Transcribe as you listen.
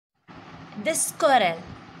The Squirrel,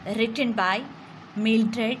 written by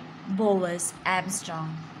Mildred Bowers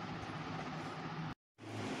Armstrong.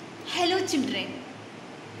 Hello, children.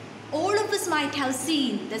 All of us might have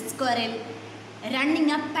seen the squirrel running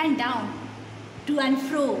up and down, to and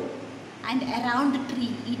fro, and around the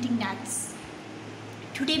tree eating nuts.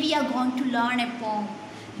 Today we are going to learn a poem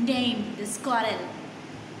named The Squirrel,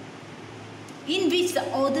 in which the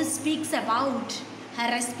author speaks about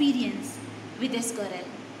her experience with a squirrel.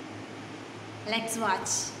 Let's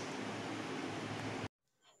watch.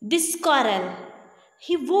 This squirrel,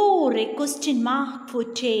 he wore a question mark for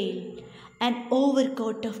tail, an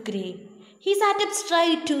overcoat of grey. He sat up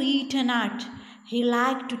straight to eat a nut. He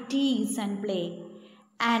liked to tease and play.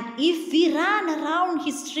 And if we ran around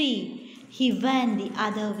his tree, he went the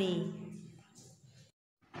other way.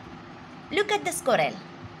 Look at the squirrel.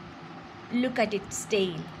 Look at its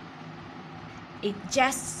tail. It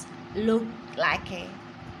just looked like a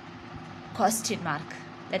question mark.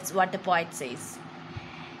 That's what the poet says.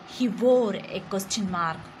 He wore a question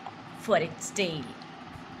mark for its tail.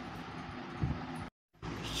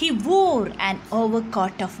 He wore an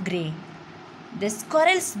overcoat of grey. The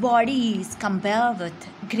squirrel's body is compared with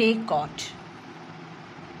grey coat.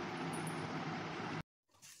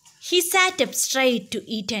 He sat up straight to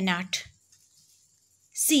eat a nut.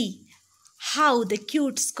 See how the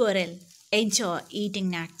cute squirrel enjoys eating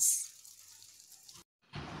nuts.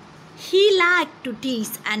 He liked to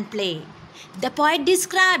tease and play. The poet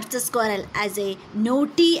describes the squirrel as a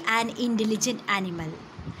naughty and intelligent animal.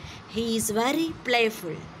 He is very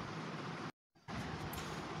playful.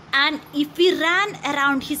 And if we ran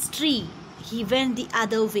around his tree, he went the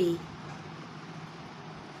other way.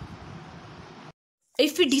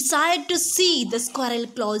 If we decide to see the squirrel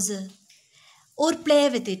closer or play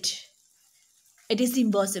with it, it is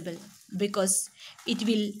impossible because it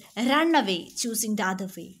will run away, choosing the other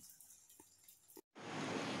way.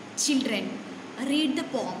 Children, read the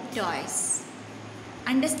poem twice.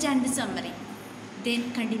 Understand the summary.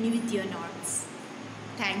 Then continue with your notes.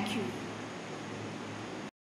 Thank you.